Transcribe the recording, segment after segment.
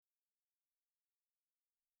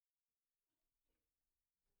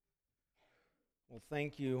Well,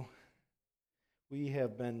 thank you. We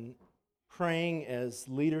have been praying as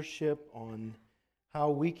leadership on how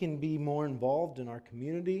we can be more involved in our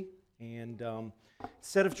community. And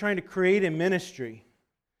instead of trying to create a ministry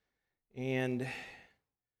and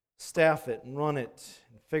staff it and run it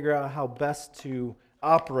and figure out how best to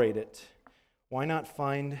operate it, why not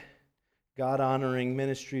find God-honoring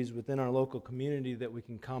ministries within our local community that we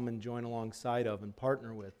can come and join alongside of and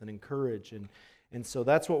partner with and encourage. And so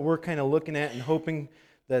that's what we're kind of looking at and hoping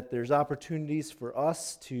that there's opportunities for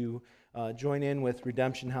us to join in with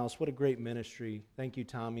Redemption House. What a great ministry. Thank you,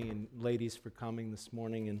 Tommy and ladies, for coming this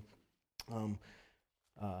morning. And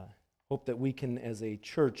hope that we can, as a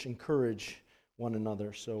church, encourage one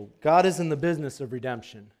another. So God is in the business of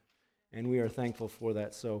redemption, and we are thankful for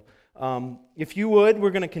that. So if you would,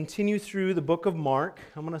 we're going to continue through the book of Mark.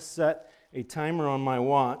 I'm going to set a timer on my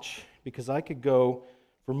watch because I could go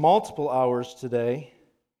for multiple hours today,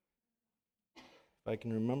 if I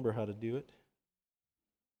can remember how to do it.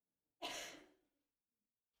 All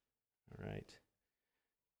right.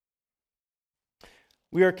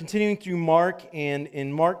 We are continuing through Mark, and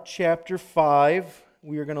in Mark chapter 5,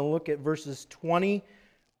 we are going to look at verses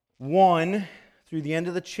 21 through the end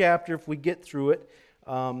of the chapter, if we get through it.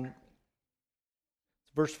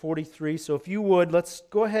 Verse 43. So if you would, let's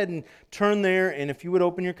go ahead and turn there, and if you would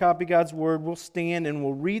open your copy of God's Word, we'll stand and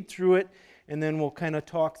we'll read through it, and then we'll kind of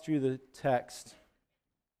talk through the text.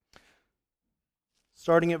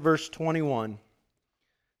 Starting at verse 21. It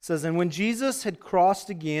says, "And when Jesus had crossed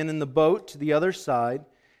again in the boat to the other side,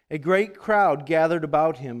 a great crowd gathered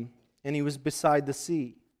about him, and he was beside the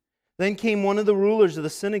sea. Then came one of the rulers of the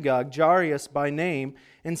synagogue, Jairus by name,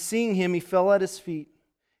 and seeing him, he fell at his feet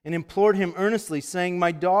and implored him earnestly, saying, my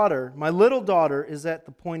little daughter, is at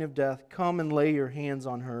the point of death. Come and lay your hands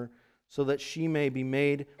on her, so that she may be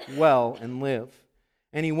made well and live.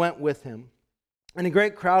 And he went with him. And a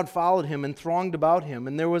great crowd followed him and thronged about him.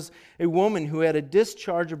 And there was a woman who had a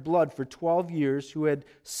discharge of blood for 12 years, who had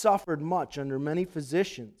suffered much under many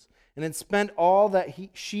physicians, and had spent all that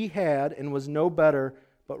she had, and was no better,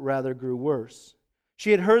 but rather grew worse. She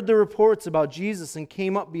had heard the reports about Jesus, and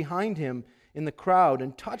came up behind him in the crowd,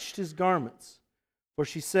 and touched his garments. For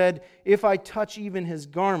she said, if I touch even his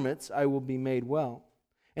garments, I will be made well.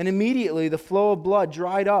 And immediately the flow of blood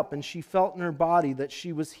dried up, and she felt in her body that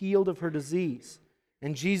she was healed of her disease.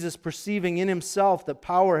 And Jesus, perceiving in himself that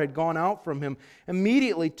power had gone out from him,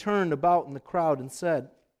 immediately turned about in the crowd and said,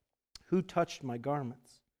 who touched my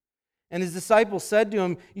garments? And his disciples said to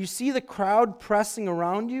him, you see the crowd pressing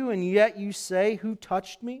around you, and yet you say, who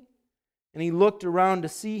touched me? And he looked around to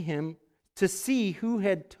see who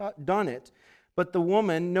had done it. But the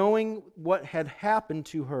woman, knowing what had happened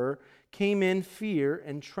to her, came in fear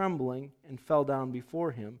and trembling, and fell down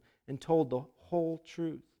before him, and told the whole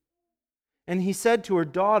truth. And he said to her,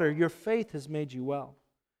 daughter, your faith has made you well.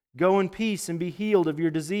 Go in peace and be healed of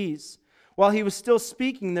your disease. While he was still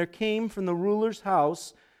speaking, there came from the ruler's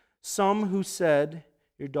house some who said,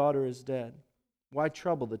 your daughter is dead. Why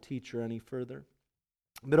trouble the teacher any further?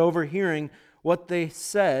 But overhearing what they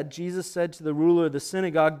said, Jesus said to the ruler of the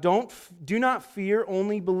synagogue, do not fear,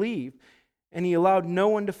 only believe. And he allowed no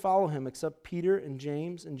one to follow him except Peter and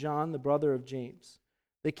James and John, the brother of James.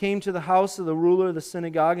 They came to the house of the ruler of the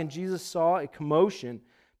synagogue, and Jesus saw a commotion,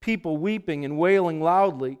 people weeping and wailing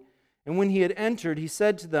loudly. And when he had entered, he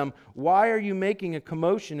said to them, why are you making a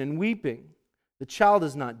commotion and weeping? The child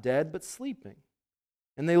is not dead, but sleeping.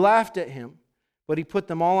 And they laughed at him. But he put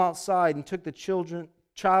them all outside and took the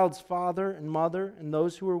child's father and mother and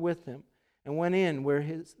those who were with him, and went in where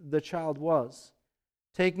the child was.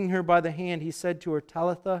 Taking her by the hand, he said to her,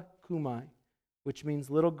 Talitha cumi, which means,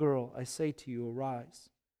 little girl, I say to you, arise.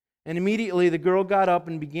 And immediately the girl got up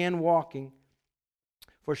and began walking,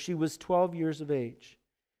 for she was 12 years of age.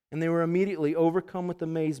 And they were immediately overcome with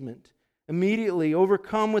amazement. And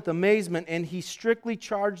he strictly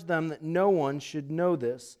charged them that no one should know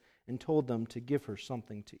this, and told them to give her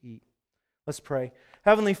something to eat. Let's pray.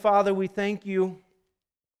 Heavenly Father, we thank you.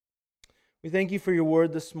 We thank you for your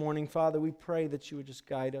word this morning. Father, we pray that you would just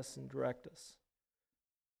guide us and direct us.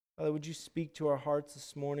 Father, would you speak to our hearts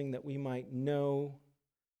this morning that we might know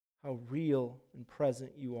how real and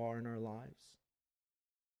present you are in our lives.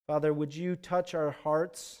 Father, would you touch our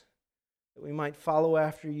hearts that we might follow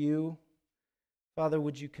after you? Father,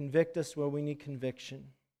 would you convict us where we need conviction?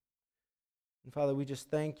 And Father, we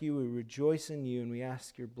just thank you, we rejoice in you, and we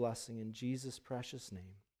ask your blessing in Jesus' precious name.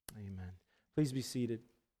 Amen. Please be seated.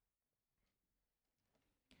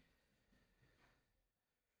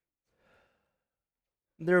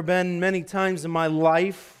 There have been many times in my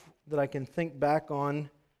life that I can think back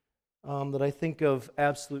on that I think of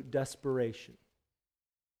absolute desperation.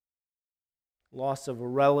 loss of a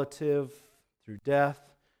relative through death,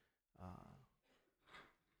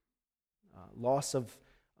 loss of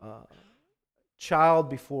child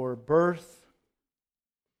before birth,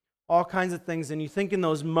 all kinds of things. And you think in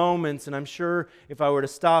those moments, and I'm sure if I were to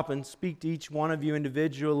stop and speak to each one of you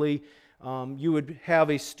individually, you would have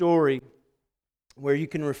a story where you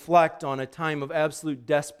can reflect on a time of absolute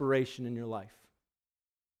desperation in your life.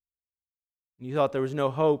 And you thought there was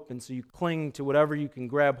no hope, and so you cling to whatever you can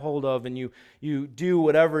grab hold of, and you do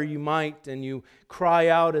whatever you might, and you cry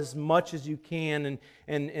out as much as you can.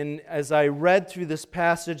 And as I read through this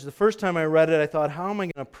passage, the first time I read it, I thought, how am I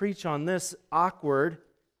going to preach on this? Awkward.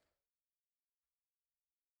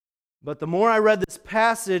 But the more I read this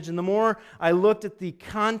passage, and the more I looked at the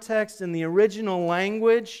context and the original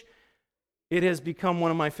language, it has become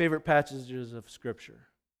one of my favorite passages of Scripture.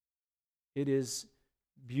 It is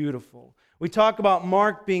beautiful. We talk about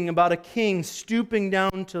Mark being about a king stooping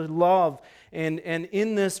down to love. And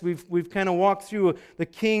in this, we've kind of walked through the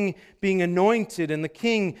king being anointed and the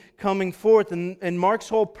king coming forth. And Mark's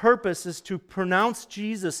whole purpose is to pronounce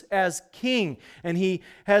Jesus as king. And he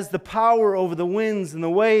has the power over the winds and the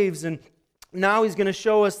waves. And now he's going to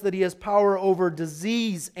show us that he has power over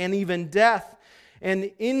disease and even death.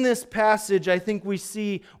 And in this passage, I think we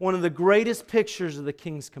see one of the greatest pictures of the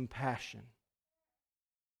king's compassion.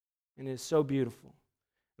 And it is so beautiful.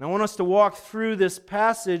 And I want us to walk through this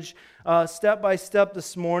passage step by step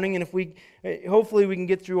this morning. And hopefully we can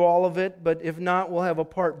get through all of it. But if not, we'll have a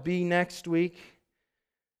part B next week.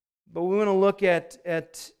 But we want to look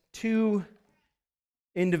at two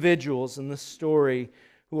individuals in this story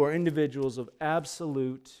who are individuals of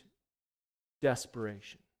absolute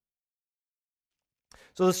desperation.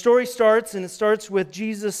 So the story starts, and it starts with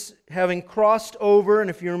Jesus having crossed over. And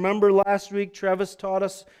if you remember last week, Travis taught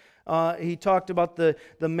us, he talked about the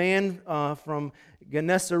man from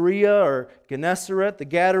Gennesaret or Gennesaret, the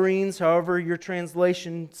Gadarenes, however your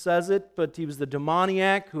translation says it. But he was the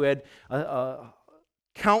demoniac who had a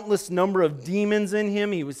countless number of demons in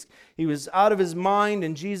him. He was out of his mind,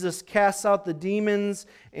 and Jesus casts out the demons,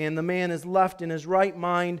 and the man is left in his right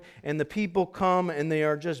mind, and the people come, and they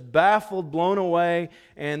are just baffled, blown away,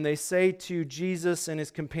 and they say to Jesus and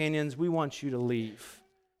his companions, "We want you to leave,"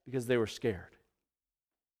 because they were scared.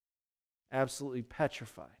 Absolutely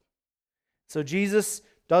petrified. So Jesus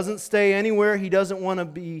doesn't stay anywhere. He doesn't want to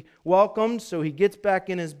be welcomed, so he gets back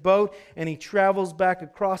in his boat and he travels back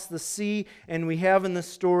across the sea. And we have in this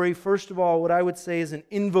story, first of all, what I would say is an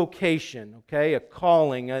invocation, okay, a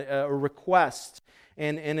calling, a request.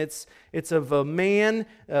 And it's of a man,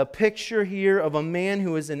 a picture here of a man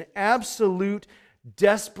who is in absolute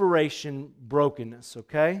desperation, brokenness,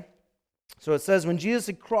 okay? So it says, when Jesus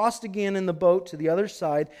had crossed again in the boat to the other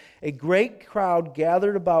side, a great crowd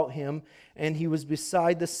gathered about him, and he was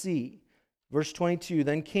beside the sea. Verse 22,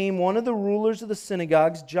 then came one of the rulers of the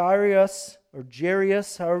synagogues, Jairus,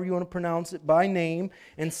 however you want to pronounce it, by name,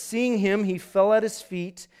 and seeing him, he fell at his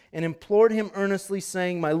feet and implored him earnestly,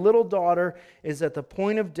 saying, my little daughter is at the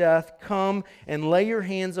point of death. Come and lay your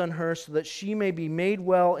hands on her so that she may be made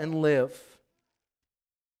well and live.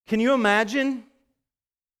 Can you imagine?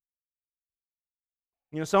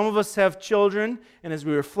 You know, some of us have children, and as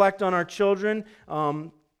we reflect on our children,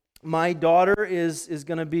 my daughter is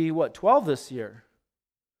going to be, 12 this year?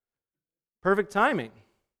 Perfect timing.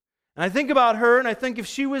 And I think about her, and I think if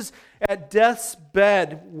she was at death's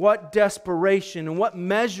bed, what desperation and what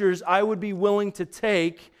measures I would be willing to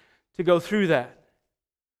take to go through that.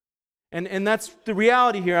 And that's the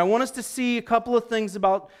reality here. I want us to see a couple of things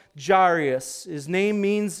about Jairus. His name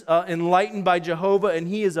means enlightened by Jehovah, and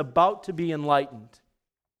he is about to be enlightened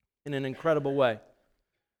in an incredible way.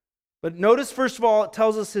 But notice, first of all, it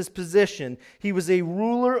tells us his position. He was a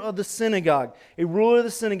ruler of the synagogue. A ruler of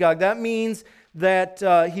the synagogue. That means that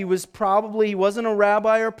he wasn't a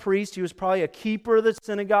rabbi or priest. He was probably a keeper of the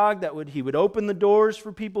synagogue. He would open the doors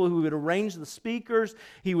for people, who would arrange the speakers.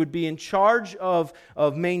 He would be in charge of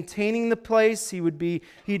maintaining the place. He'd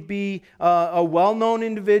be a well-known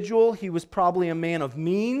individual. He was probably a man of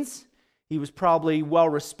means. He was probably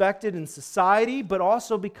well-respected in society, but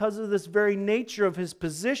also because of this very nature of his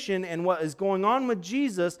position and what is going on with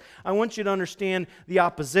Jesus, I want you to understand the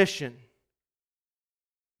opposition.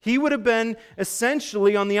 He would have been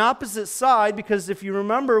essentially on the opposite side, because if you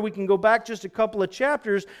remember, we can go back just a couple of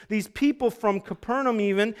chapters, these people from Capernaum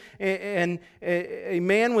even, and a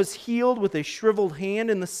man was healed with a shriveled hand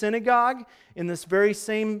in the synagogue, in this very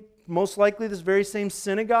same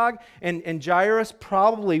synagogue, and Jairus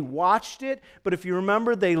probably watched it. But if you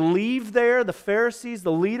remember, they leave there, the Pharisees,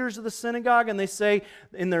 the leaders of the synagogue, and they say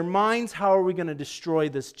in their minds, how are we going to destroy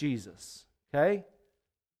this Jesus? Okay?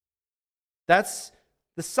 That's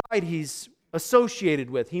the side he's associated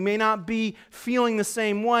with. He may not be feeling the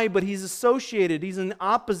same way, but he's associated. He's in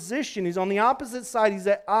opposition. He's on the opposite side. He's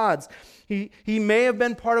at odds. He may have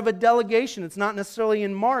been part of a delegation. It's not necessarily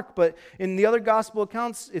in Mark, but in the other gospel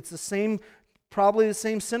accounts, it's the same, probably the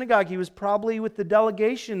same synagogue. He was probably with the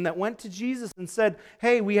delegation that went to Jesus and said,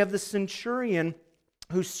 hey, we have this centurion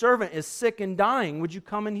whose servant is sick and dying. Would you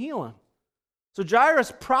come and heal him? So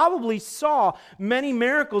Jairus probably saw many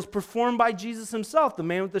miracles performed by Jesus himself. The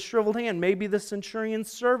man with the shriveled hand, maybe the centurion's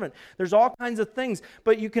servant. There's all kinds of things.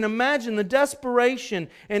 But you can imagine the desperation.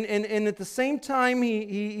 And at the same time,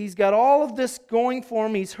 he's got all of this going for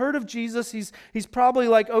him. He's heard of Jesus. He's probably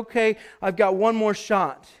like, okay, I've got one more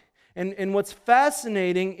shot. And what's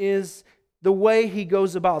fascinating is the way he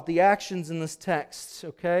goes about, the actions in this text.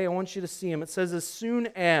 Okay, I want you to see him. It says, as soon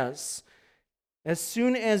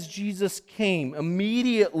as Jesus came,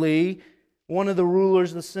 immediately one of the rulers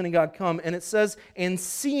of the synagogue come, and it says, and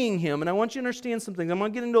seeing him. And I want you to understand something. I'm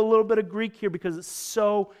going to get into a little bit of Greek here because it's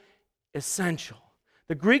so essential.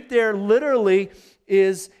 The Greek there literally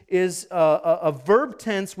is a verb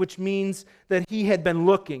tense, which means that he had been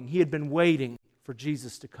looking, he had been waiting for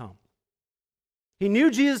Jesus to come. He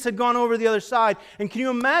knew Jesus had gone over the other side. And can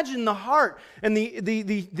you imagine the heart and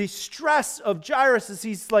the stress of Jairus as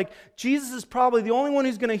he's like, Jesus is probably the only one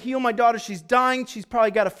who's going to heal my daughter. She's dying. She's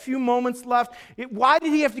probably got a few moments left. Why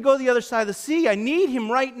did he have to go to the other side of the sea? I need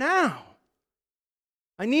him right now.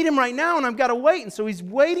 I need him right now, and I've got to wait. And so he's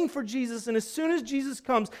waiting for Jesus. And as soon as Jesus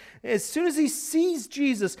comes, as soon as he sees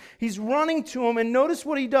Jesus, he's running to him. And notice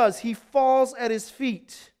what he does. He falls at his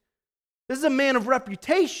feet. This is a man of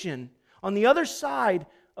reputation on the other side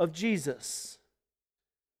of Jesus.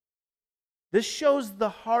 This shows the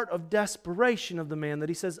heart of desperation of the man, that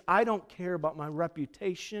he says, I don't care about my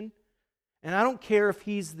reputation, and I don't care if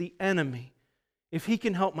he's the enemy. If he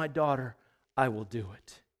can help my daughter, I will do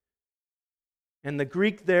it. And the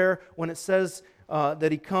Greek there, when it says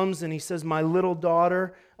that he comes and he says, my little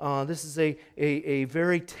daughter, this is a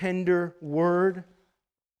very tender word.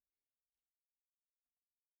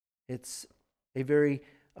 It's a very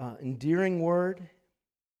endearing word.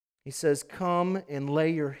 He says, come and lay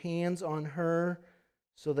your hands on her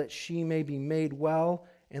so that she may be made well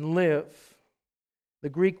and live. The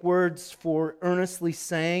Greek words for earnestly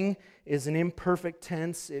saying is an imperfect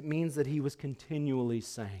tense. It means that he was continually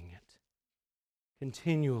saying it.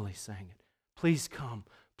 Continually saying it. Please come,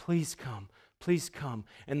 please come, please come.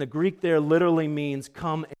 And the Greek there literally means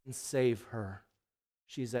come and save her.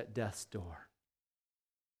 She's at death's door.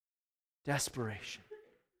 Desperation.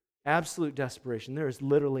 Absolute desperation. There is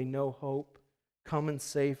literally no hope. Come and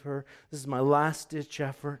save her. This is my last-ditch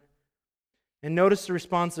effort. And notice the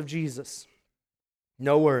response of Jesus.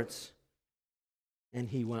 No words. And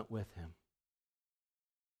he went with him.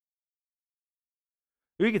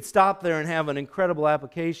 We could stop there and have an incredible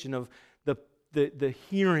application of the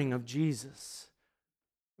hearing of Jesus.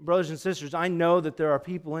 Brothers and sisters, I know that there are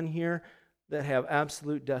people in here that have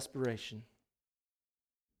absolute desperation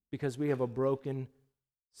because we have a broken,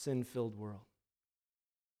 sin-filled world.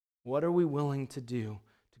 What are we willing to do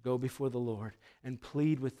to go before the Lord and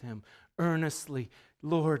plead with Him earnestly?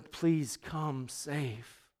 Lord, please come save.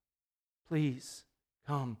 Please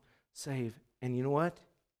come save. And you know what?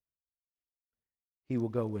 He will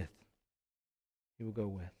go with. He will go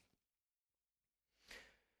with.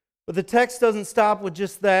 But the text doesn't stop with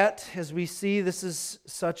just that. As we see, this is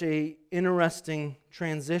such an interesting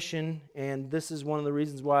transition, and this is one of the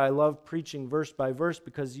reasons why I love preaching verse by verse,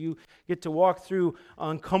 because you get to walk through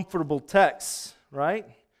uncomfortable texts, right?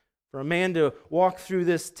 For a man to walk through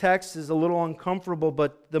this text is a little uncomfortable,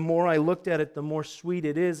 but the more I looked at it, the more sweet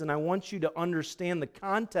it is. And I want you to understand the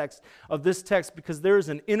context of this text, because there is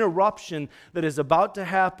an interruption that is about to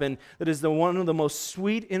happen that is one of the most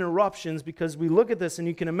sweet interruptions, because we look at this and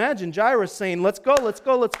you can imagine Jairus saying, let's go, let's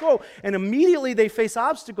go, let's go. And immediately they face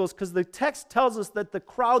obstacles, because the text tells us that the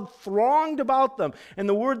crowd thronged about them. And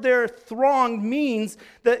the word there, thronged, means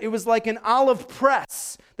that it was like an olive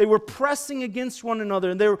press. They were pressing against one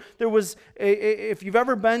another. And there was, if you've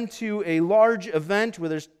ever been to a large event where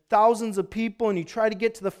there's thousands of people and you try to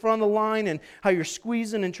get to the front of the line and how you're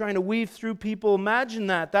squeezing and trying to weave through people, imagine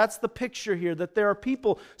that. That's the picture here, that there are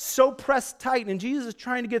people so pressed tight and Jesus is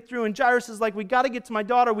trying to get through, and Jairus is like, we got to get to my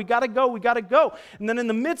daughter, we got to go, we got to go. And then in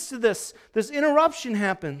the midst of this interruption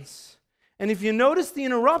happens. And if you notice the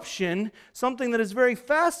interruption, something that is very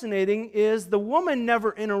fascinating is the woman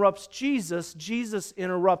never interrupts Jesus. Jesus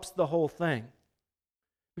interrupts the whole thing.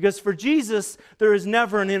 Because for Jesus, there is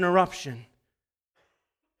never an interruption.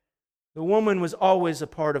 The woman was always a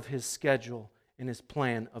part of his schedule and his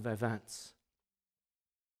plan of events.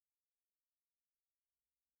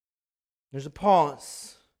 There's a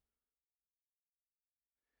pause.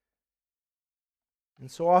 And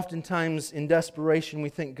so oftentimes in desperation we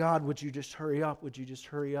think, God, would you just hurry up? Would you just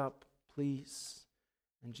hurry up, please?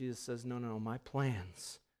 And Jesus says, no, my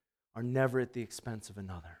plans are never at the expense of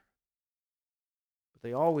another. But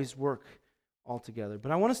they always work all together.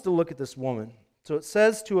 But I want us to look at this woman. So it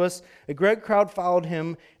says to us, a great crowd followed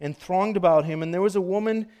him and thronged about him, and there was a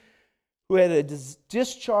woman who had a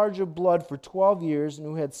discharge of blood for 12 years and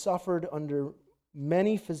who had suffered under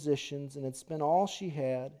many physicians and had spent all she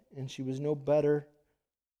had, and she was no better,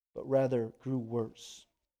 but rather grew worse.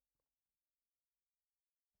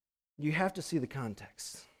 You have to see the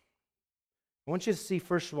context. I want you to see,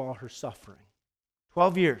 first of all, her suffering.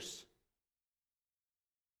 12 years.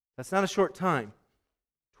 That's not a short time.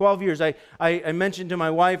 12 years. I mentioned to my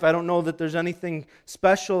wife, I don't know that there's anything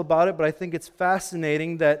special about it, but I think it's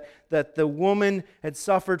fascinating that the woman had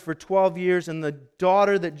suffered for 12 years and the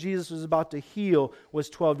daughter that Jesus was about to heal was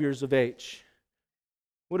 12 years of age.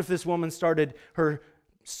 What if this woman started her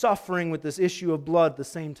suffering with this issue of blood at the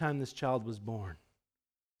same time this child was born,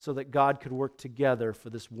 so that God could work together for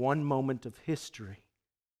this one moment of history,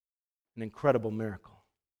 an incredible miracle.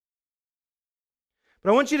 But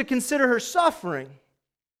I want you to consider her suffering.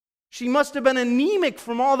 She must have been anemic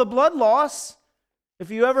from all the blood loss. If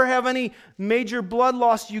you ever have any major blood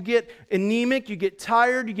loss, you get anemic, you get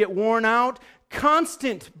tired, you get worn out.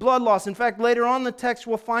 Constant blood loss. In fact, later on in the text,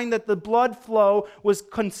 we'll find that the blood flow was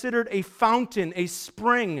considered a fountain, a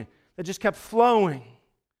spring that just kept flowing.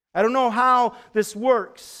 I don't know how this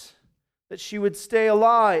works, that she would stay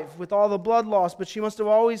alive with all the blood loss, but she must have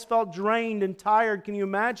always felt drained and tired. Can you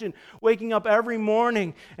imagine waking up every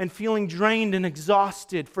morning and feeling drained and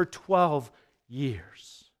exhausted for 12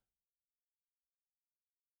 years?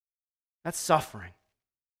 That's suffering.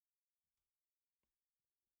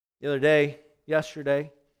 The other day,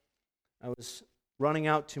 yesterday, I was running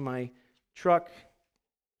out to my truck.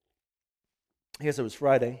 I guess it was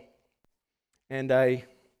Friday. And I,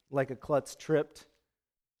 like a klutz, tripped,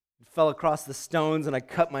 fell across the stones, and I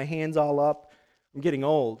cut my hands all up. I'm getting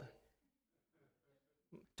old.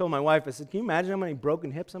 I told my wife, I said, can you imagine how many broken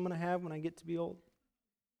hips I'm going to have when I get to be old?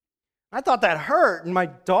 I thought that hurt, and my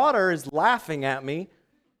daughter is laughing at me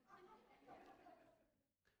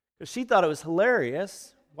because she thought it was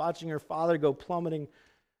hilarious watching her father go plummeting.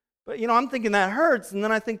 But, I'm thinking that hurts, and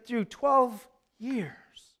then I think through 12 years,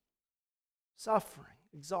 suffering,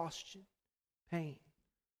 exhaustion, pain.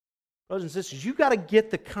 Brothers and sisters, you've got to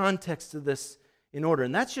get the context of this in order,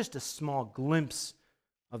 and that's just a small glimpse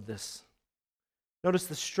of this. Notice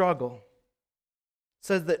the struggle. It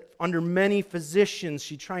says that under many physicians,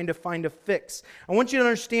 she's trying to find a fix. I want you to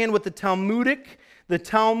understand what the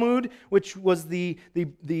Talmud, which was the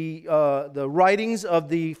writings of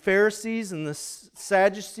the Pharisees and the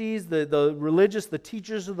Sadducees, the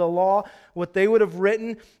teachers of the law, what they would have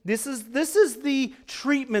written. This is the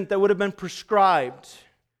treatment that would have been prescribed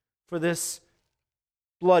for this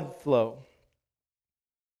blood flow.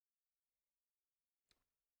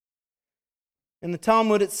 In the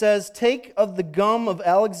Talmud it says, take of the gum of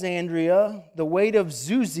Alexandria, the weight of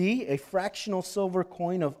zuzi, a fractional silver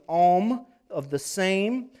coin, of alm, of the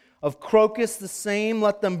same, of crocus the same,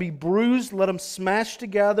 let them be bruised, let them smash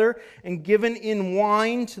together, and given in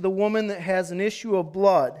wine to the woman that has an issue of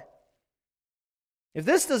blood. If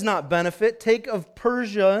this does not benefit, take of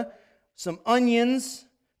Persia some onions,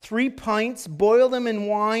 3 pints, boil them in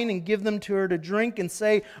wine, and give them to her to drink, and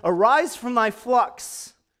say, arise from thy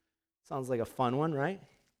flux. Sounds like a fun one, right?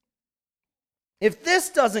 If this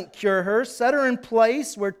doesn't cure her, set her in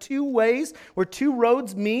place where two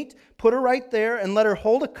roads meet, put her right there, and let her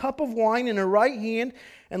hold a cup of wine in her right hand,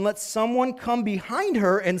 and let someone come behind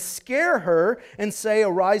her and scare her and say,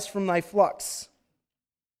 arise from thy flux.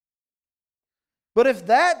 But if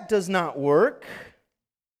that does not work,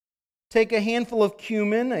 take a handful of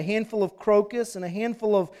cumin, a handful of crocus, and a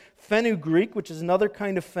handful of fenugreek, which is another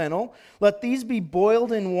kind of fennel. Let these be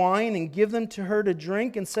boiled in wine and give them to her to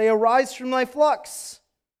drink and say, arise from thy flux.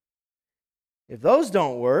 If those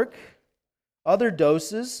don't work, other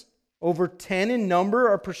doses, over 10 in number,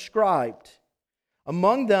 are prescribed.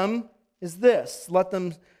 Among them is this: let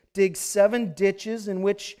them dig 7 ditches in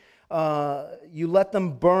which you let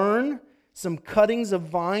them burn some cuttings of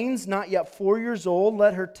vines not yet 4 years old.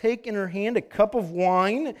 Let her take in her hand a cup of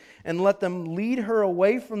wine, and let them lead her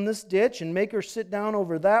away from this ditch and make her sit down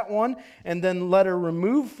over that one, and then let her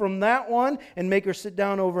remove from that one and make her sit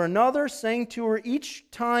down over another, saying to her each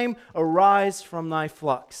time, arise from thy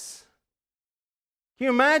flux. Can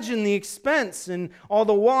you imagine the expense and all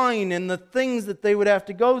the wine and the things that they would have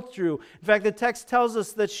to go through? In fact, the text tells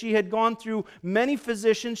us that she had gone through many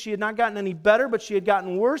physicians. She had not gotten any better, but she had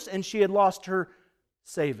gotten worse, and she had lost her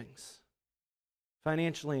savings,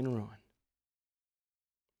 financially in ruin.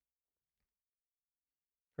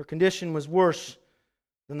 Her condition was worse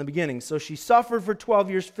than the beginning. So she suffered for 12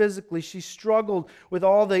 years physically. She struggled with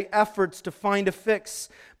all the efforts to find a fix.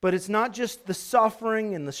 But it's not just the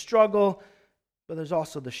suffering and the struggle, but there's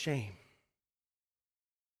also the shame.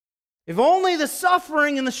 If only the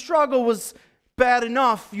suffering and the struggle was bad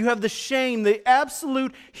enough, you have the shame, the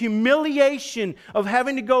absolute humiliation of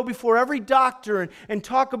having to go before every doctor and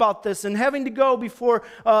talk about this, and having to go before,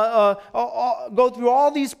 go through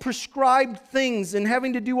all these prescribed things, and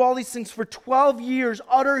having to do all these things for 12 years,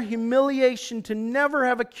 utter humiliation, to never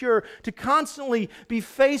have a cure, to constantly be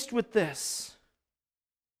faced with this.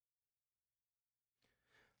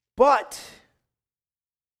 But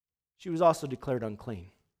she was also declared unclean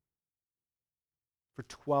for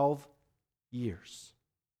 12 years.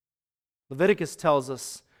 Leviticus tells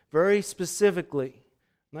us very specifically,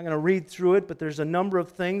 I'm not going to read through it, but there's a number of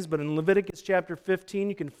things, but in Leviticus chapter 15,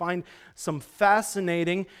 you can find some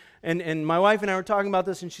fascinating, and my wife and I were talking about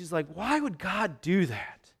this, and she's like, why would God do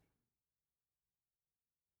that?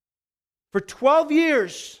 For 12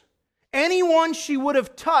 years, anyone she would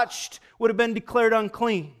have touched would have been declared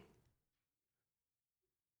unclean.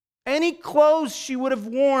 Any clothes she would have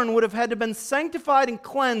worn would have had to have been sanctified and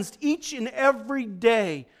cleansed each and every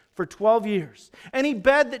day for 12 years. Any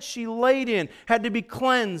bed that she laid in had to be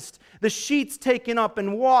cleansed, the sheets taken up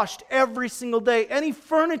and washed every single day. Any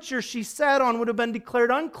furniture she sat on would have been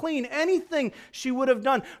declared unclean. Anything she would have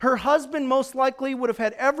done. Her husband most likely would have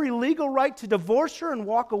had every legal right to divorce her and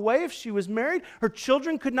walk away if she was married. Her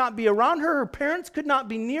children could not be around her. Her parents could not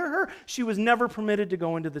be near her. She was never permitted to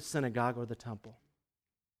go into the synagogue or the temple,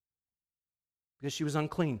 because she was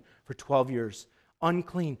unclean for 12 years.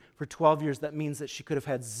 Unclean for 12 years. That means that she could have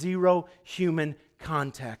had zero human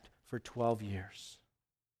contact for 12 years.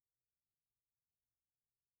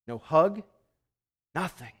 No hug,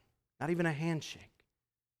 nothing. Not even a handshake.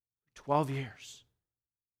 12 years.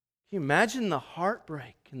 Can you imagine the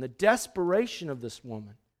heartbreak and the desperation of this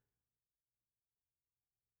woman?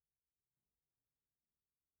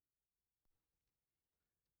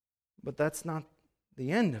 But that's not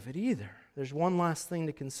the end of it either. There's one last thing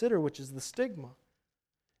to consider, which is the stigma.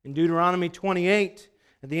 In Deuteronomy 28,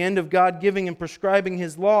 at the end of God giving and prescribing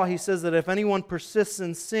His law, He says that if anyone persists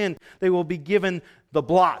in sin, they will be given the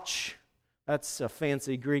blotch. That's a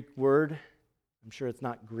fancy Greek word. I'm sure it's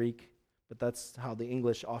not Greek, but that's how the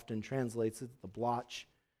English often translates it, the blotch.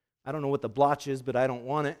 I don't know what the blotch is, but I don't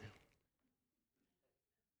want it.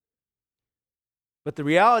 But the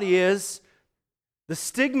reality is, the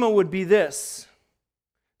stigma would be this.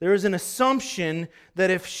 There is an assumption that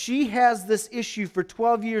if she has this issue for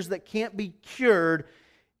 12 years that can't be cured,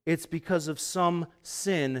 it's because of some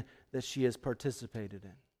sin that she has participated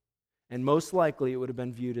in. And most likely it would have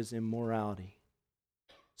been viewed as immorality.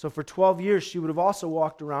 So for 12 years she would have also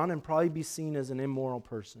walked around and probably be seen as an immoral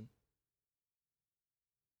person.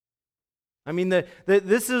 I mean,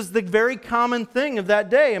 this is the very common thing of that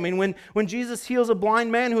day. I mean, when Jesus heals a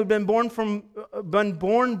blind man who had been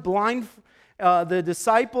born blind, the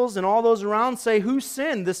disciples and all those around say, who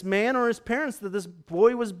sinned, this man or his parents, that this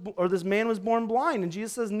man was born blind? And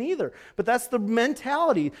Jesus says, neither. But that's the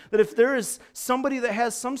mentality, that if there is somebody that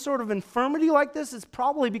has some sort of infirmity like this, it's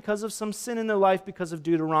probably because of some sin in their life because of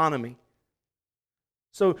Deuteronomy.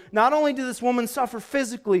 So not only did this woman suffer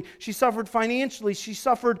physically, she suffered financially, she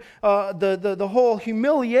suffered the whole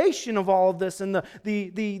humiliation of all of this, and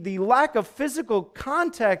the lack of physical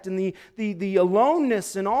contact, and the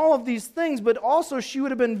aloneness and all of these things, but also she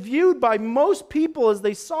would have been viewed by most people as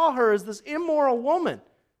they saw her as this immoral woman.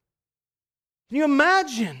 Can you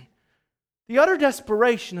imagine the utter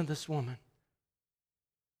desperation of this woman?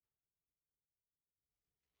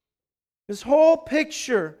 This whole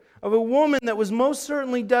picture of a woman that was most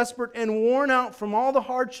certainly desperate and worn out from all the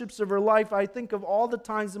hardships of her life. I think of all the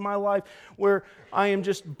times in my life where I am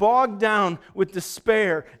just bogged down with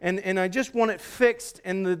despair, and I just want it fixed,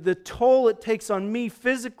 and the toll it takes on me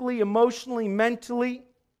physically, emotionally, mentally.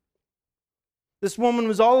 This woman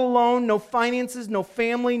was all alone, no finances, no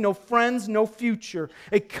family, no friends, no future.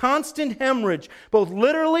 A constant hemorrhage, both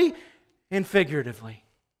literally and figuratively.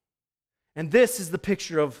 And this is the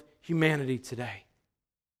picture of humanity today.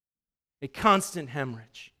 A constant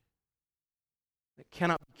hemorrhage that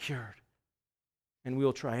cannot be cured. And we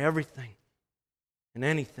will try everything and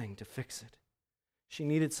anything to fix it. She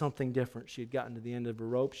needed something different. She had gotten to the end of her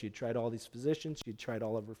rope. She had tried all these physicians. She had tried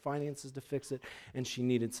all of her finances to fix it, and she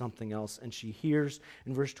needed something else. And she hears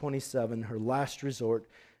in verse 27, her last resort,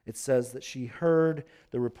 it says that she heard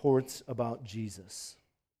the reports about Jesus.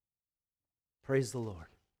 Praise the Lord.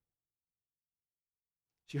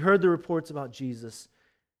 She heard the reports about Jesus.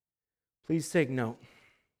 Please take note.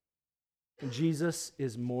 Jesus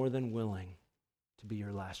is more than willing to be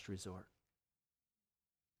your last resort.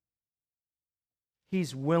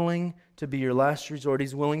 He's willing to be your last resort.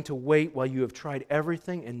 He's willing to wait while you have tried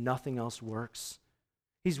everything and nothing else works.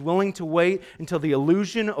 He's willing to wait until the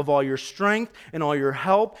illusion of all your strength and all your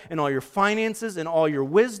help and all your finances and all your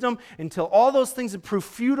wisdom, until all those things have proved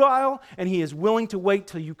futile, and He is willing to wait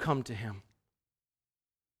till you come to Him.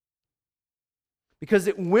 Because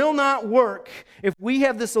it will not work if we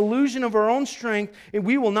have this illusion of our own strength, and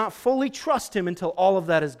we will not fully trust Him until all of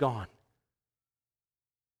that is gone.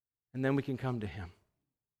 And then we can come to Him.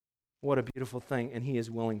 What a beautiful thing. And He is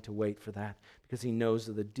willing to wait for that because He knows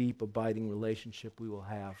of the deep, abiding relationship we will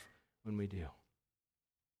have when we do.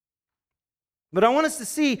 But I want us to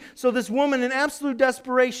see, so this woman in absolute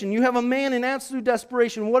desperation, you have a man in absolute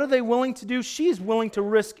desperation. What are they willing to do? She's willing to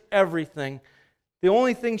risk everything. The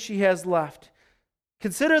only thing she has left.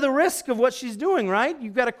 Consider the risk of what she's doing, right?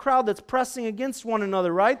 You've got a crowd that's pressing against one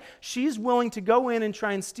another, right? She's willing to go in and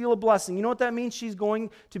try and steal a blessing. You know what that means? She's going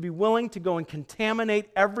to be willing to go and contaminate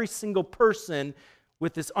every single person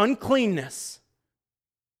with this uncleanness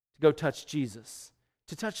to go touch Jesus,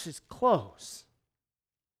 to touch His clothes.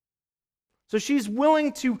 So she's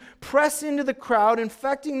willing to press into the crowd,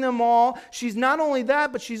 infecting them all. She's not only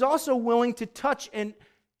that, but she's also willing to touch a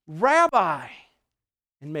rabbi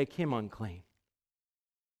and make him unclean.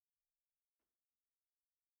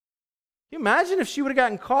 Can you imagine if she would have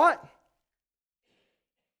gotten caught?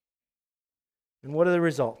 And what are the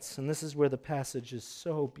results? And this is where the passage is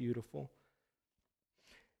so beautiful.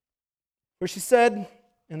 Where she said,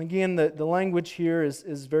 and again, the language here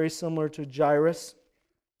is very similar to Jairus,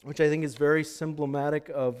 which I think is very symptomatic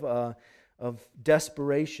of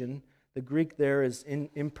desperation. The Greek there is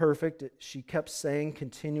imperfect. She kept saying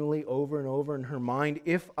continually over and over in her mind,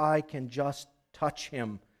 if I can just touch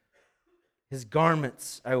Him, His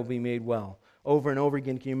garments, I will be made well. Over and over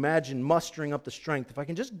again. Can you imagine mustering up the strength? If I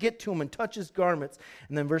can just get to Him and touch His garments.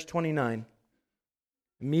 And then verse 29,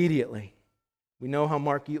 immediately. We know how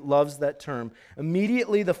Mark loves that term.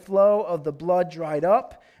 Immediately the flow of the blood dried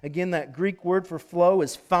up. Again, that Greek word for flow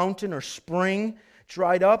is fountain or spring.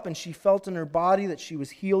 Dried up, and she felt in her body that she was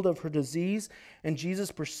healed of her disease. And Jesus,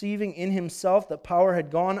 perceiving in Himself that power had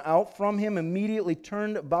gone out from Him, immediately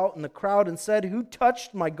turned about in the crowd and said, who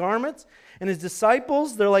touched my garments? And His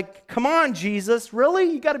disciples, they're like, come on, Jesus, really?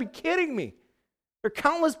 You got to be kidding me. There are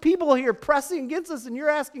countless people here pressing against us, and you're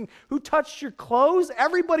asking, who touched your clothes?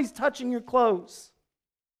 Everybody's touching your clothes.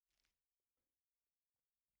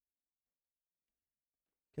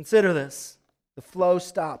 Consider this. The flow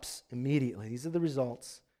stops immediately. These are the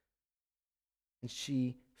results. And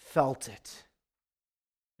she felt it.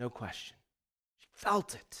 No question. She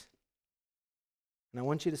felt it. And I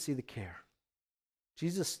want you to see the care.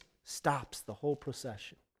 Jesus stops the whole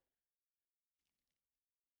procession.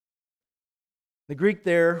 The Greek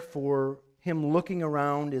there for Him looking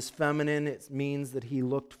around is feminine. It means that He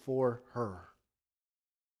looked for her.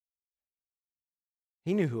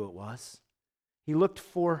 He knew who it was. He looked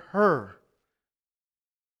for her.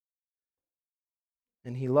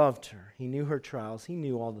 And He loved her. He knew her trials. He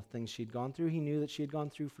knew all the things she'd gone through. He knew that she had gone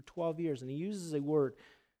through for 12 years. And He uses a word,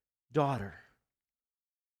 daughter.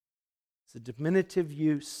 It's a diminutive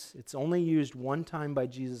use. It's only used one time by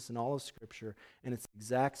Jesus in all of Scripture. And it's the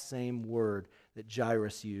exact same word that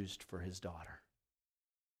Jairus used for his daughter.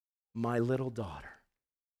 My little daughter.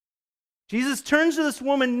 Jesus turns to this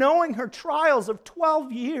woman knowing her trials of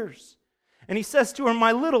 12 years. And He says to her,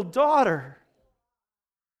 my little daughter,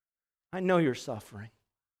 I know you're suffering.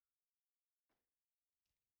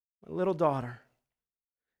 My little daughter.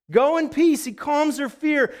 Go in peace. He calms her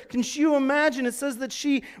fear. Can you imagine? It says that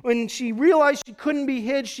when she realized she couldn't be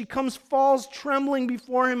hid, she falls trembling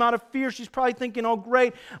before Him out of fear. She's probably thinking, oh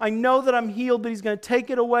great, I know that I'm healed, but He's going to take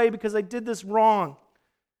it away because I did this wrong.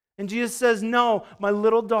 And Jesus says, no, my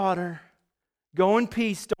little daughter, go in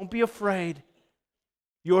peace. Don't be afraid.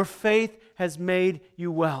 Your faith has made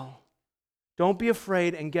you well. Don't be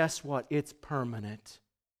afraid, and guess what? It's permanent.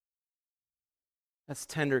 That's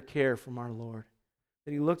tender care from our Lord.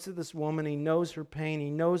 That He looks at this woman, He knows her pain,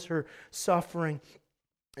 He knows her suffering,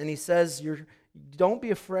 and He says, don't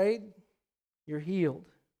be afraid, you're healed.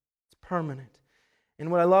 It's permanent.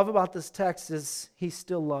 And what I love about this text is He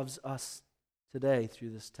still loves us today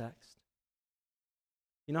through this text.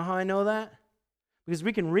 You know how I know that? Because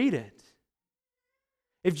we can read it.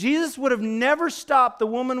 If Jesus would have never stopped, the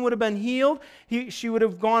woman would have been healed. She would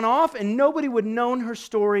have gone off and nobody would have known her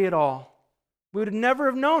story at all. We would have never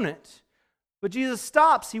have known it. But Jesus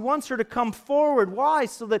stops. He wants her to come forward. Why?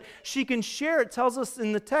 So that she can share. It tells us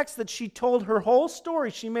in the text that she told her whole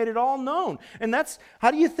story. She made it all known. And that's, how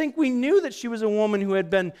do you think we knew that she was a woman who had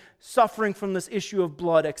been suffering from this issue of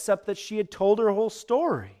blood, except that she had told her whole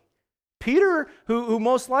story? Peter, who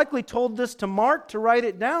most likely told this to Mark to write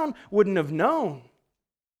it down, wouldn't have known.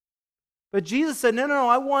 But Jesus said, no,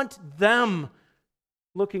 I want them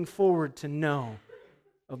looking forward to know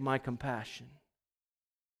of my compassion.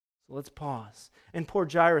 So let's pause. And poor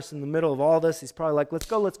Jairus in the middle of all this, he's probably like, let's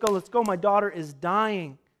go, my daughter is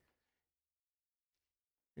dying.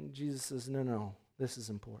 And Jesus says, no, this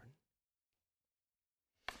is important.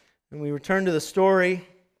 And we return to the story.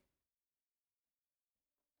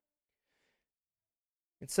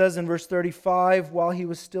 It says in verse 35, while he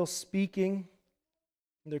was still speaking,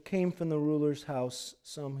 there came from the ruler's house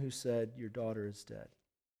some who said, your daughter is dead.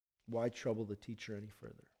 Why trouble the teacher any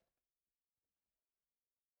further?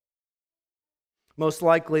 Most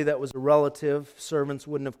likely that was a relative. Servants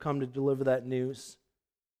wouldn't have come to deliver that news.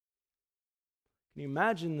 Can you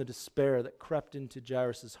imagine the despair that crept into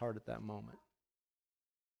Jairus' heart at that moment?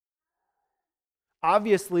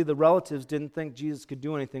 Obviously, the relatives didn't think Jesus could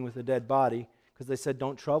do anything with a dead body because they said,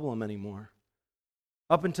 don't trouble him anymore.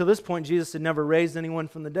 Up until this point, Jesus had never raised anyone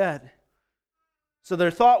from the dead. So their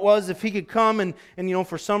thought was, if he could come and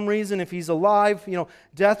for some reason, if he's alive,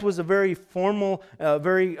 death was a very formal,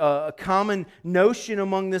 very common notion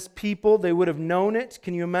among this people. They would have known it.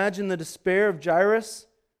 Can you imagine the despair of Jairus?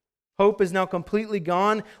 Hope is now completely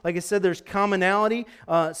gone. Like I said, there's commonality.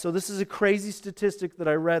 So this is a crazy statistic that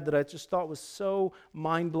I read that I just thought was so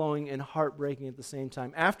mind-blowing and heartbreaking at the same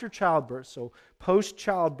time. After childbirth, so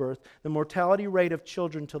post-childbirth, the mortality rate of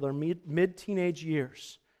children till their mid-teenage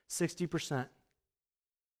years, 60%.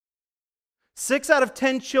 6 out of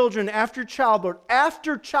 10 children after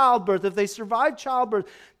childbirth, if they survived childbirth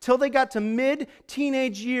till they got to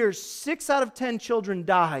mid-teenage years, 6 out of 10 children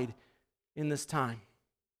died in this time.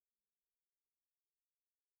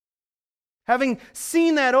 Having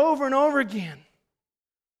seen that over and over again.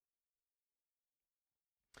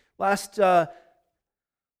 I'm not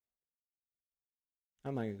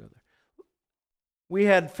going to go there. We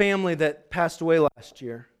had family that passed away last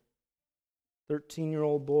year.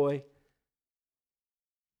 13-year-old boy.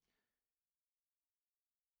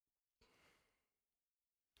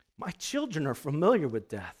 My children are familiar with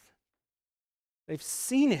death. They've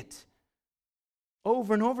seen it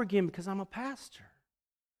over and over again because I'm a pastor.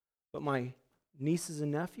 But my nieces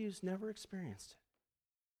and nephews never experienced it.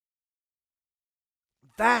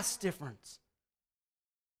 Vast difference.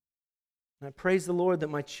 And I praise the Lord that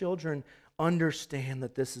my children understand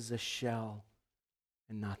that this is a shell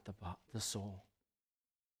and not the soul.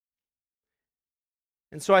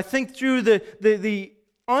 And so I think through the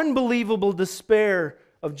unbelievable despair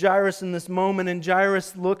of Jairus in this moment, and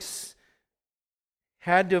Jairus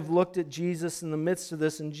had to have looked at Jesus in the midst of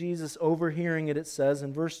this, and Jesus overhearing it says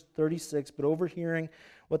in verse 36, but overhearing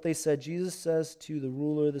what they said, Jesus says to the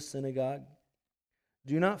ruler of the synagogue,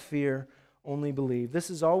 do not fear, only believe. This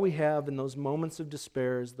is all we have in those moments of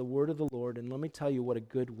despair is the word of the Lord, and let me tell you what a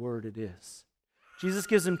good word it is. Jesus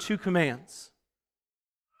gives him 2 commands.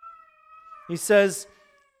 He says,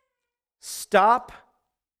 stop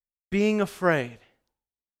being afraid.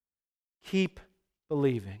 Keep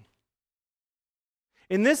believing.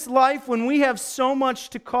 In this life, when we have so much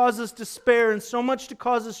to cause us despair and so much to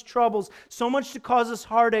cause us troubles, so much to cause us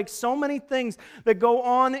heartaches, so many things that go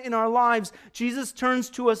on in our lives, Jesus turns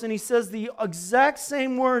to us and he says the exact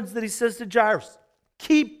same words that he says to Jairus.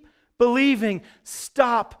 Keep believing.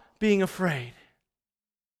 Stop being afraid.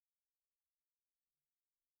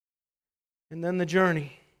 And then the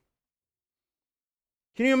journey.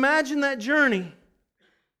 Can you imagine that journey?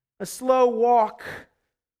 A slow walk.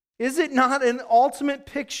 Is it not an ultimate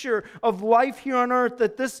picture of life here on earth,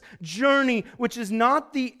 that this journey, which is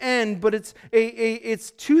not the end, but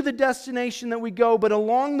it's to the destination that we go, but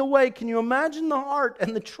along the way, can you imagine the heart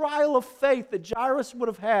and the trial of faith that Jairus would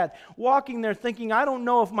have had, walking there thinking, I don't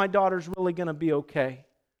know if my daughter's really going to be okay.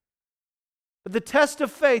 But the test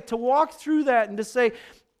of faith, to walk through that and to say,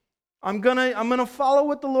 I'm gonna follow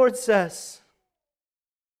what the Lord says.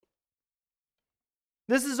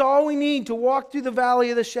 This is all we need to walk through the valley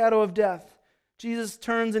of the shadow of death. Jesus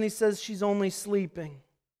turns and he says, she's only sleeping.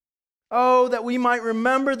 Oh, that we might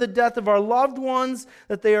remember the death of our loved ones,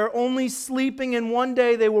 that they are only sleeping and one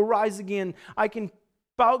day they will rise again. I can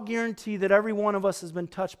about guarantee that every one of us has been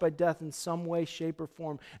touched by death in some way, shape, or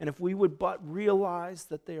form. And if we would but realize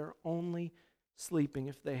that they are only sleeping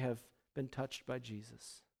if they have been touched by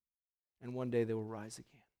Jesus. And one day they will rise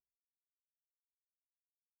again.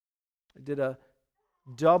 I did a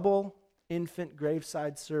double infant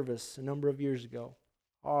graveside service a number of years ago.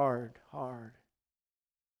 Hard.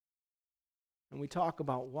 And we talk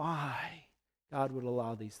about why God would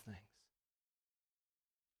allow these things.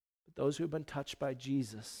 But those who have been touched by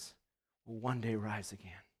Jesus will one day rise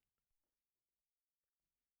again.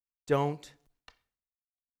 Don't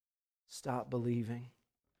stop believing.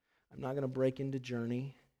 I'm not going to break into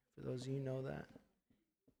Journey, for those of you who know that.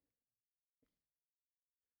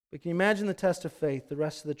 But can you imagine the test of faith, the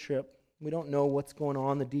rest of the trip? We don't know what's going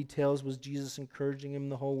on, the details. Was Jesus encouraging him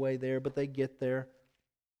the whole way there? But they get there.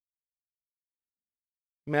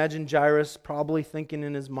 Imagine Jairus probably thinking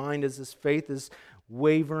in his mind as his faith is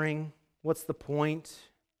wavering, what's the point?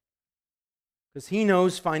 Because he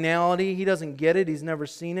knows finality. He doesn't get it. He's never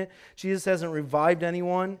seen it. Jesus hasn't revived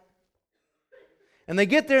anyone. And they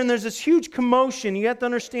get there and there's this huge commotion. You have to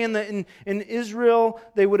understand that in Israel,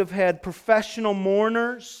 they would have had professional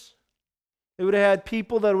mourners. They would have had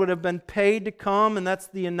people that would have been paid to come, and that's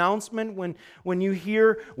the announcement when you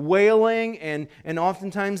hear wailing, and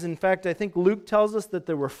oftentimes, in fact, I think Luke tells us that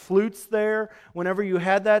there were flutes there. Whenever you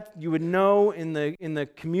had that, you would know in the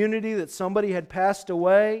community that somebody had passed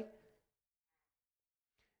away.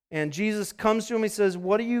 And Jesus comes to him, he says,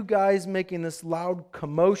 "What are you guys making this loud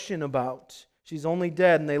commotion about? She's only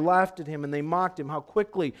dead." And they laughed at him and they mocked him. How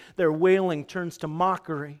quickly their wailing turns to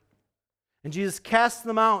mockery. And Jesus casts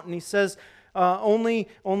them out and he says, only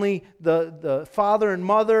the father and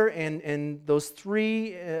mother and those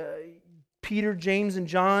three, Peter, James, and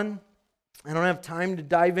John. I don't have time to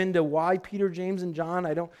dive into why Peter, James, and John.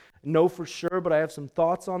 I don't know for sure, but I have some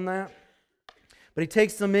thoughts on that. But he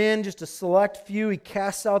takes them in, just a select few. He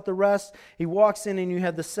casts out the rest. He walks in, and you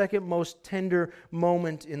have the second most tender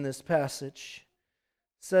moment in this passage.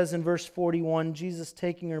 It says in verse 41, Jesus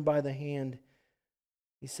taking her by the hand,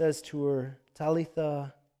 he says to her,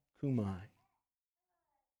 "Talitha cumi,"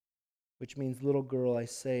 which means, "Little girl, I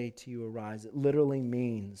say to you, arise." It literally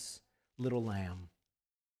means, "Little lamb,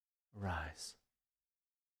 arise."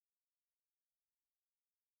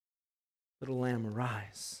 Little lamb,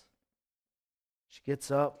 arise. She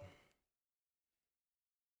gets up.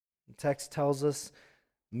 The text tells us,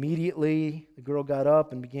 immediately the girl got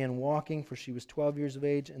up and began walking, for she was 12 years of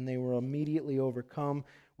age, and they were immediately overcome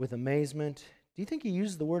with amazement. Do you think he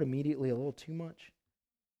used the word immediately a little too much?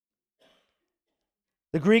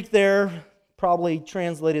 The Greek there probably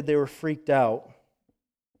translated they were freaked out.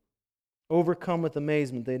 Overcome with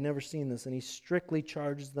amazement. They had never seen this, and he strictly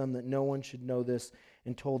charges them that no one should know this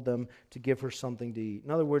and told them to give her something to eat.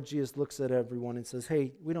 In other words, Jesus looks at everyone and says,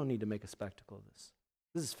 "Hey, we don't need to make a spectacle of this.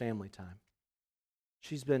 This is family time."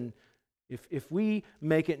 She's been, if we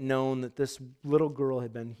make it known that this little girl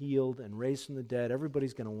had been healed and raised from the dead,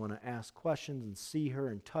 everybody's going to want to ask questions and see her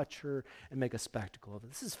and touch her and make a spectacle of it.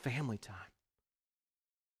 This is family time.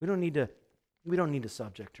 We don't need to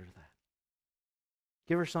subject her to that.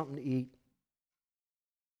 Give her something to eat.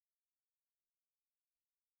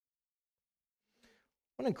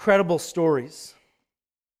 What incredible stories.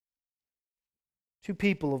 Two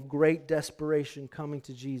people of great desperation coming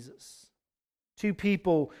to Jesus. Two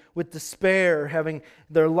people with despair having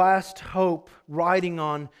their last hope riding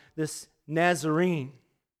on this Nazarene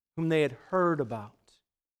whom they had heard about,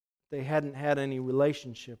 they hadn't had any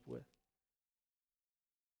relationship with.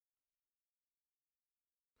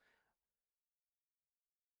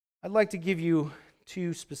 I'd like to give you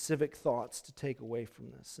two specific thoughts to take away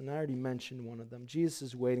from this. And I already mentioned one of them. Jesus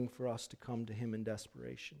is waiting for us to come to him in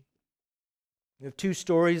desperation. We have two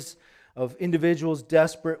stories of individuals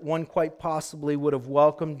desperate. One quite possibly would have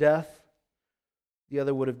welcomed death. The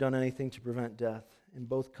other would have done anything to prevent death. And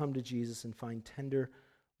both come to Jesus and find tender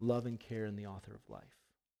love and care in the author of life.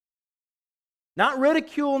 Not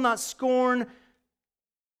ridicule, not scorn.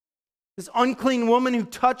 This unclean woman who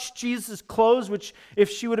touched Jesus' clothes, which if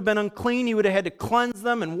she would have been unclean, he would have had to cleanse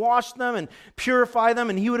them and wash them and purify them,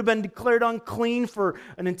 and he would have been declared unclean for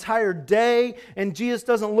an entire day. And Jesus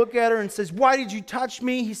doesn't look at her and says, "Why did you touch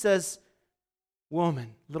me?" He says,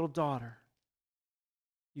 "Woman, little daughter,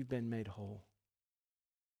 you've been made whole."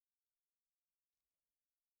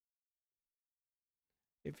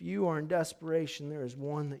 If you are in desperation, there is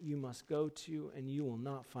one that you must go to, and you will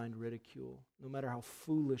not find ridicule, no matter how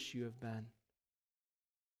foolish you have been.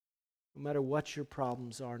 No matter what your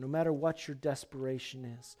problems are, no matter what your desperation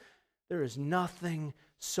is, there is nothing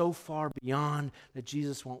so far beyond that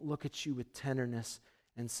Jesus won't look at you with tenderness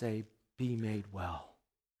and say, "Be made well."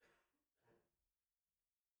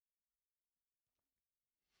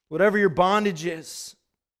 Whatever your bondage is,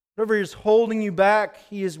 whatever is holding you back,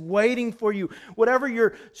 He is waiting for you. Whatever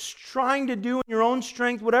you're trying to do in your own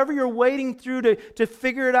strength, whatever you're wading through to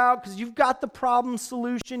figure it out, because you've got the problem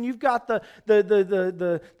solution, you've got the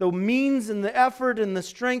means and the effort and the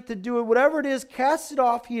strength to do it. Whatever it is, cast it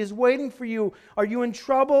off. He is waiting for you. Are you in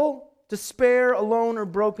trouble, despair, alone, or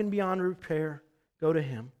broken beyond repair? Go to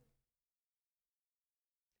Him.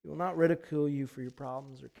 He will not ridicule you for your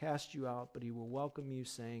problems or cast you out, but He will welcome you,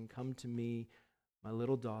 saying, "Come to me, my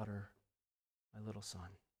little daughter, my little son."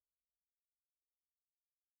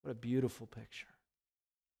 What a beautiful picture.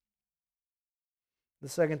 The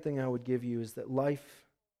second thing I would give you is that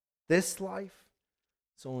this life,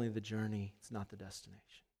 it's only the journey, it's not the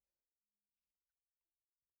destination.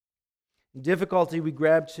 In difficulty, we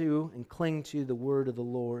grab to and cling to the word of the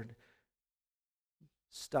Lord.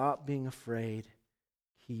 Stop being afraid.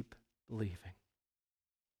 Keep believing.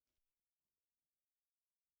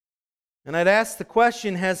 And I'd ask the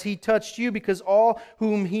question, has He touched you? Because all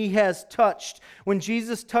whom He has touched, when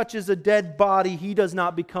Jesus touches a dead body, He does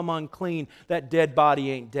not become unclean. That dead body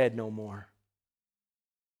ain't dead no more.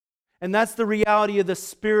 And that's the reality of the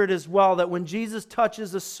Spirit as well, that when Jesus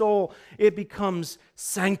touches a soul, it becomes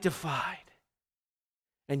sanctified.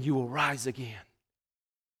 And you will rise again.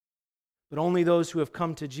 But only those who have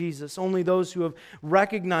come to Jesus, only those who have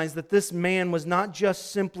recognized that this man was not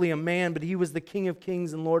just simply a man, but He was the King of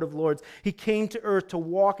Kings and Lord of Lords. He came to earth to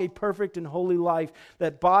walk a perfect and holy life,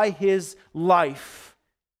 that by His life,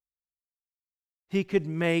 He could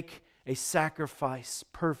make a sacrifice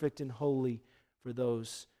perfect and holy for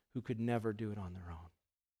those who could never do it on their own.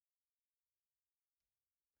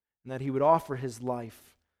 And that He would offer His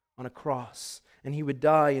life on a cross, and He would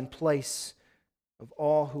die in place of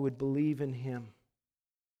all who would believe in Him.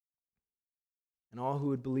 And all who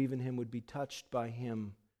would believe in Him would be touched by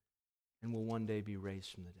Him and will one day be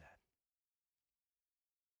raised from the dead.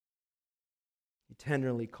 He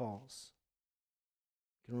tenderly calls.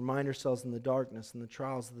 We can remind ourselves in the darkness and the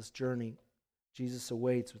trials of this journey, Jesus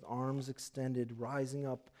awaits with arms extended, rising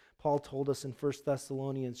up. Paul told us in 1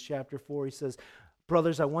 Thessalonians chapter 4, he says,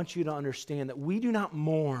 "Brothers, I want you to understand that we do not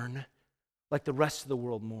mourn like the rest of the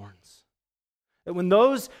world mourns. That when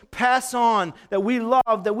those pass on, that we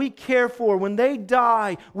love, that we care for, when they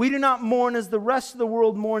die, we do not mourn as the rest of the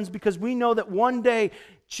world mourns, because we know that one day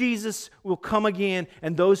Jesus will come again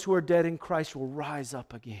and those who are dead in Christ will rise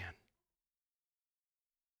up again."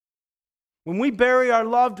 When we bury our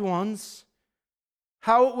loved ones,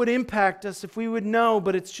 how it would impact us if we would know,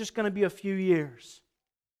 but it's just going to be a few years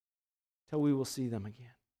till we will see them again.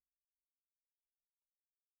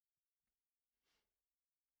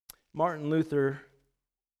 Martin Luther,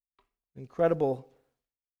 incredible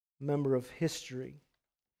member of history,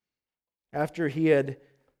 after he had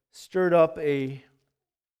stirred up a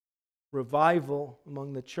revival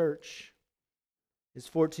among the church, his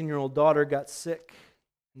 14-year-old daughter got sick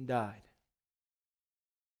and died.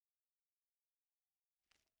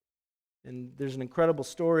 And there's an incredible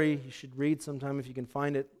story, you should read sometime if you can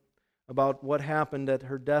find it, about what happened at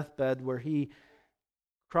her deathbed, where he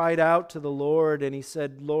cried out to the Lord and he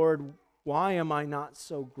said, "Lord, why am I not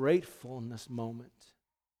so grateful in this moment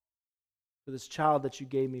for this child that you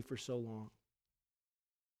gave me for so long?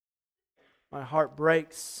 My heart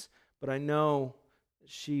breaks, but I know that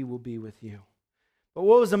she will be with you." But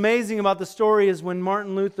what was amazing about the story is when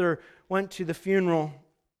Martin Luther went to the funeral,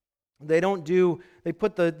 they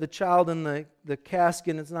put the child in the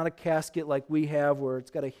casket. It's not a casket like we have where it's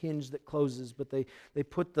got a hinge that closes, but they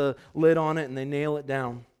put the lid on it and they nail it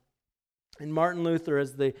down. And Martin Luther,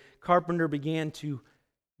 as the carpenter began to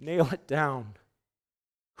nail it down,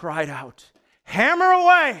 cried out, "Hammer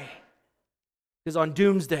away! Because on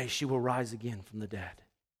doomsday she will rise again from the dead."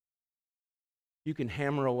 You can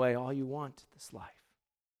hammer away all you want this life.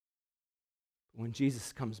 When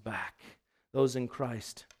Jesus comes back, those in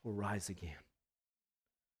Christ will rise again.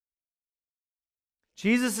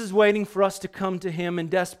 Jesus is waiting for us to come to Him in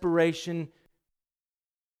desperation.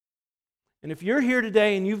 And if you're here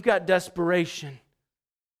today and you've got desperation,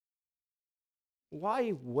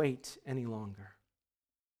 why wait any longer?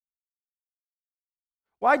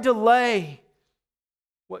 Why delay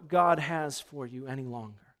what God has for you any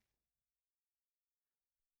longer?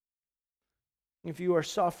 If you are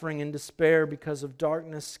suffering in despair because of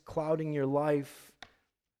darkness clouding your life,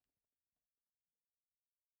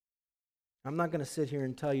 I'm not going to sit here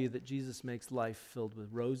and tell you that Jesus makes life filled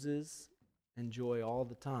with roses and joy all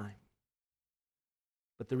the time.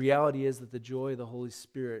 But the reality is that the joy of the Holy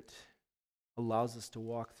Spirit allows us to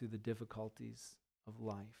walk through the difficulties of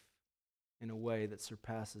life in a way that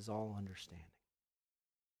surpasses all understanding.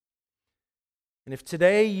 And if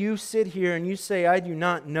today you sit here and you say, I do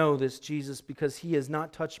not know this Jesus because He has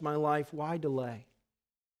not touched my life, why delay?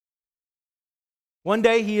 One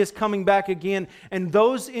day He is coming back again, and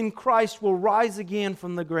those in Christ will rise again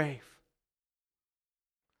from the grave.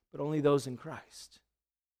 But only those in Christ.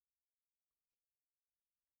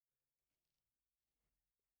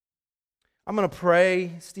 I'm going to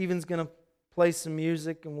pray. Stephen's going to play some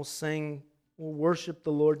music and we'll sing. We'll worship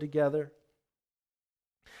the Lord together.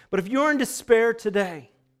 But if you're in despair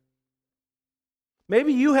today,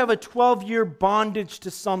 maybe you have a 12-year bondage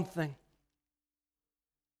to something.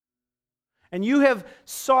 And you have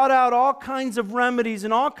sought out all kinds of remedies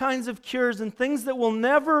and all kinds of cures and things that will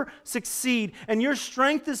never succeed. And your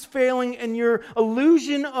strength is failing and your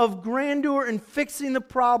illusion of grandeur and fixing the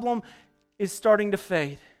problem is starting to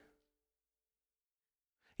fade.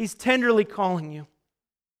 He's tenderly calling you.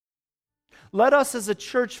 Let us as a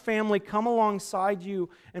church family come alongside you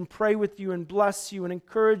and pray with you and bless you and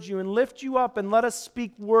encourage you and lift you up, and let us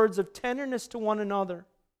speak words of tenderness to one another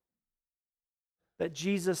that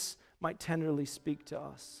Jesus might tenderly speak to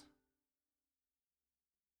us.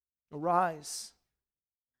 Arise,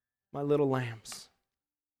 my little lambs.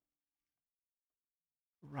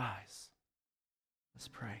 Arise. Let's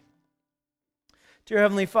pray. Dear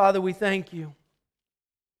Heavenly Father, we thank you.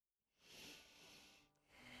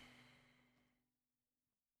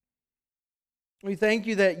 We thank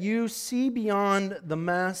you that you see beyond the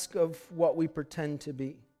mask of what we pretend to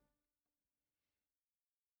be.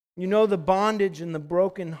 You know the bondage and the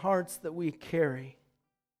broken hearts that we carry.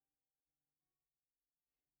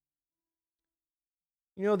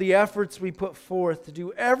 You know the efforts we put forth to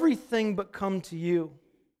do everything but come to you,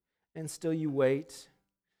 and still you wait.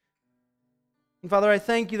 And Father, I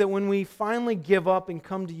thank you that when we finally give up and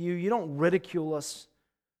come to you, you don't ridicule us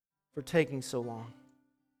for taking so long.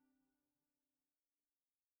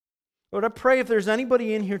 Lord, I pray if there's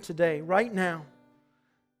anybody in here today, right now,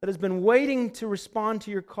 that has been waiting to respond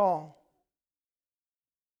to your call,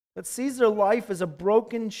 that sees their life as a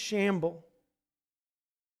broken shamble,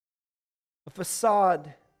 a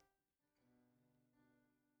facade.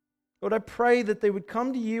 Lord, I pray that they would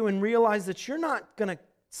come to you and realize that you're not going to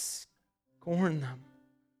scorn them.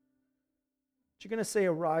 But you're going to say,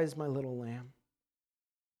 arise, my little lamb.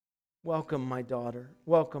 Welcome, my daughter.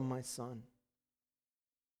 Welcome, my son.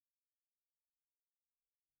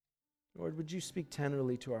 Lord, would you speak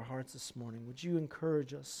tenderly to our hearts this morning? Would you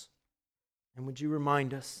encourage us? And would you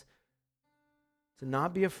remind us to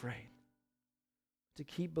not be afraid, to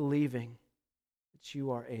keep believing that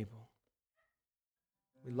you are able.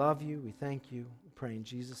 We love you. We thank you. We pray in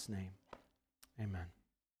Jesus' name. Amen.